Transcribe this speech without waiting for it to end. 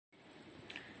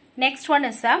Next one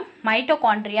is a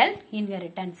mitochondrial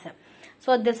inheritance.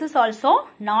 So this is also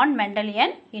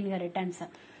non-Mendelian inheritance.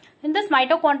 In this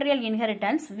mitochondrial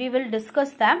inheritance, we will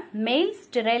discuss the male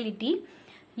sterility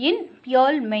in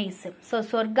pure maize. So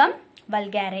sorghum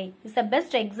vulgare is the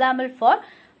best example for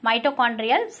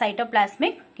mitochondrial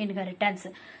cytoplasmic inheritance.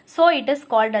 So it is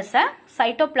called as a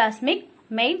cytoplasmic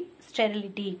male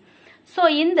sterility. So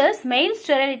in this, male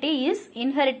sterility is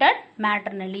inherited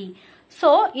maternally.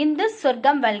 So in this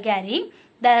sorghum vulgare,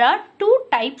 there are two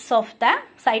types of the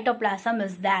cytoplasm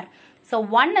is there. So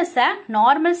one is a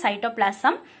normal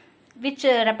cytoplasm which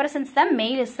represents the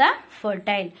male is a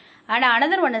fertile, and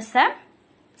another one is a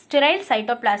sterile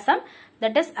cytoplasm,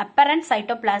 that is apparent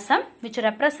cytoplasm, which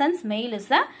represents male is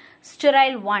a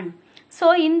sterile one.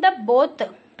 So in the both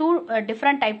two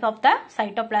different types of the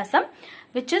cytoplasm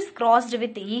which is crossed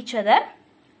with each other,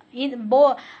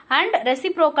 and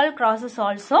reciprocal crosses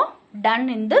also done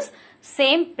in this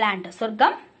same plant,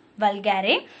 sorghum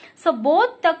vulgare. So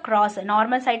both the cross,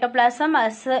 normal cytoplasm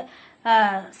as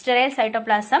sterile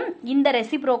cytoplasm, in the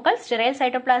reciprocal sterile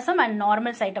cytoplasm and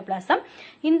normal cytoplasm,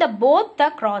 in the both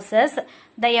the crosses,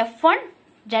 the F1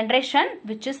 generation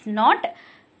which is not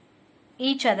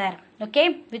each other,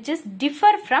 okay, which is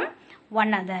differ from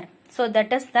one another. So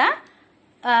that is the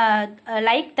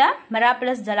like the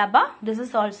Miraculous Jalaba, this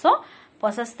is also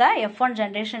possess the F1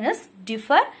 generation is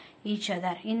differ each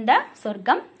other in the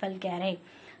sorghum vulgare.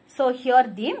 So here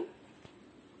the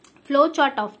flow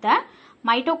chart of the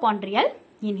mitochondrial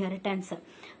inheritance.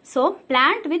 So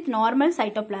plant with normal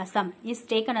cytoplasm is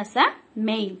taken as a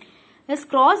male, is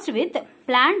crossed with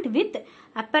plant with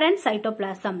apparent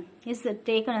cytoplasm is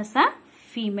taken as a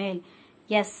female.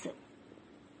 Yes.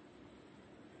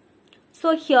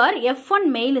 So here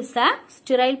F1 male is a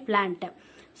sterile plant.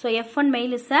 So F1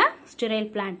 male is a sterile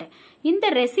plant. In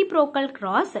the reciprocal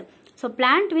cross, so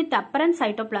plant with apparent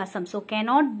cytoplasm, so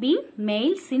cannot be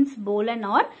male since Bolen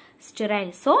or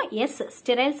sterile. So yes,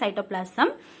 sterile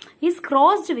cytoplasm is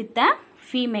crossed with a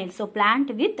female. So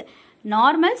plant with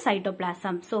normal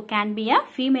cytoplasm, so can be a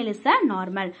female is a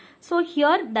normal. So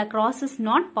here the cross is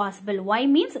not possible. Why?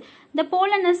 Means the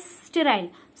pollen is sterile,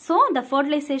 so the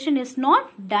fertilization is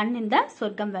not done in the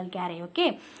sorghum vulgare.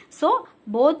 Okay, so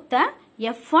both the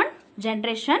F1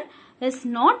 generation is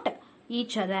not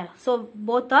each other, so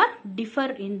both are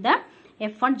differ in the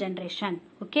F1 generation.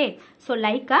 Okay, so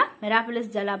like a Miraculous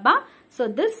Jalaba, so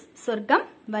this sorghum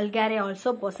vulgare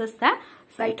also possesses the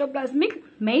cytoplasmic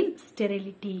male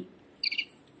sterility.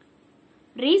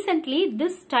 Recently,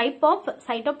 this type of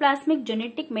cytoplasmic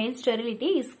genetic male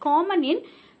sterility is common in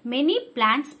many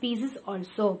plant species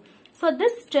also. So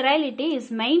this sterility is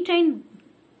maintained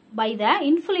by the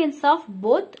influence of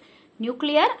both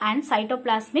nuclear and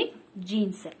cytoplasmic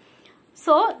genes.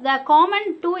 So the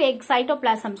common two egg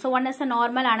cytoplasm, so one is a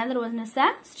normal, another one is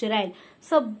a sterile.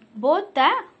 So both the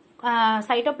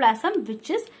cytoplasm which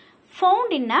is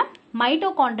found in a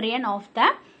mitochondrion of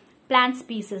the plant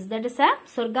species, that is a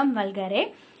sorghum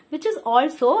vulgare, which is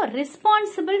also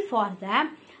responsible for the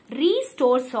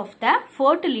restores of the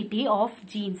fertility of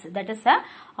genes, that is a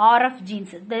RF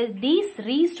genes. These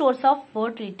restores of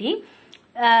fertility,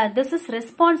 this is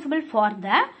responsible for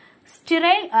the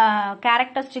sterile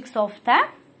characteristics of the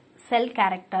cell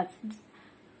characters.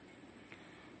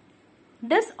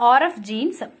 This RF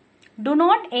genes do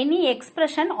not any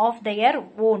expression of their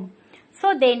own.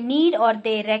 So they need or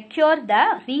they require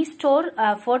the restore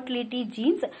fertility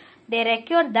genes. They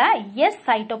require the S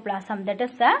cytoplasm, that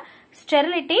is the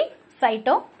sterility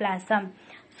cytoplasm.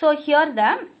 So here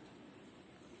the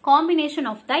combination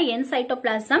of the N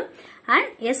cytoplasm and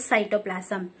S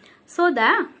cytoplasm. So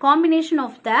the combination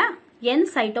of the N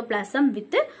cytoplasm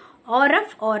with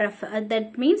RF,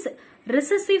 that means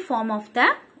recessive form of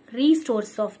the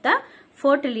restores of the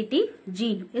fertility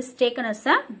gene is taken as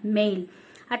a male.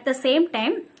 At the same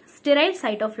time, sterile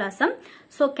cytoplasm,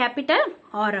 so capital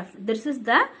RF, this is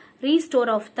the restore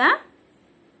of the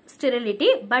sterility,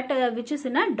 but which is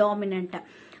in a dominant.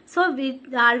 So we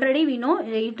know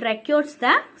it requires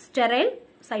the sterile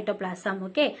cytoplasm.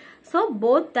 Okay, so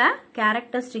both the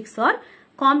characteristics are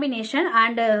combination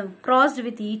and crossed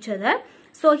with each other.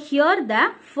 So here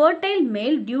the fertile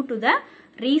male due to the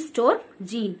restore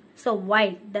gene. So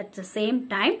while at the same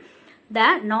time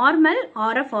the normal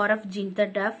RF gene,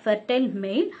 that the fertile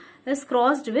male is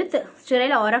crossed with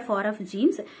sterile RF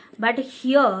genes, but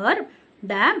here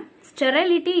the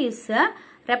sterility is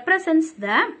represents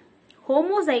the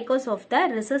homozygous of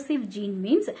the recessive gene,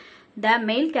 means the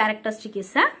male characteristic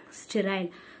is sterile.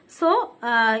 So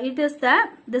it is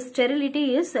the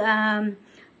sterility is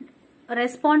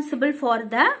responsible for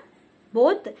the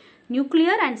both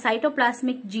nuclear and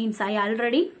cytoplasmic genes. I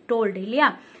already told.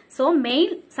 Yeah. So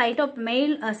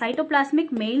cytoplasmic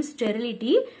male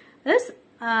sterility is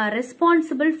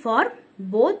responsible for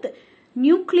both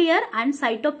nuclear and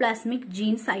cytoplasmic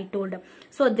genes, I told.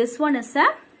 So this one is a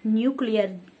nuclear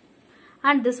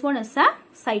and this one is a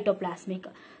cytoplasmic.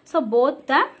 So both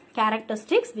the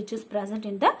characteristics which is present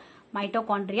in the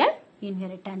mitochondrial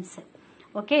inheritance.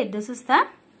 Okay, this is the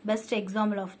best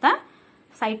example of the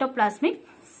cytoplasmic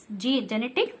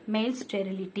genetic male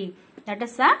sterility. That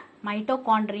is a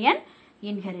mitochondrial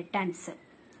inheritance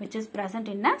which is present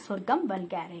in the Sorghum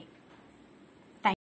vulgare.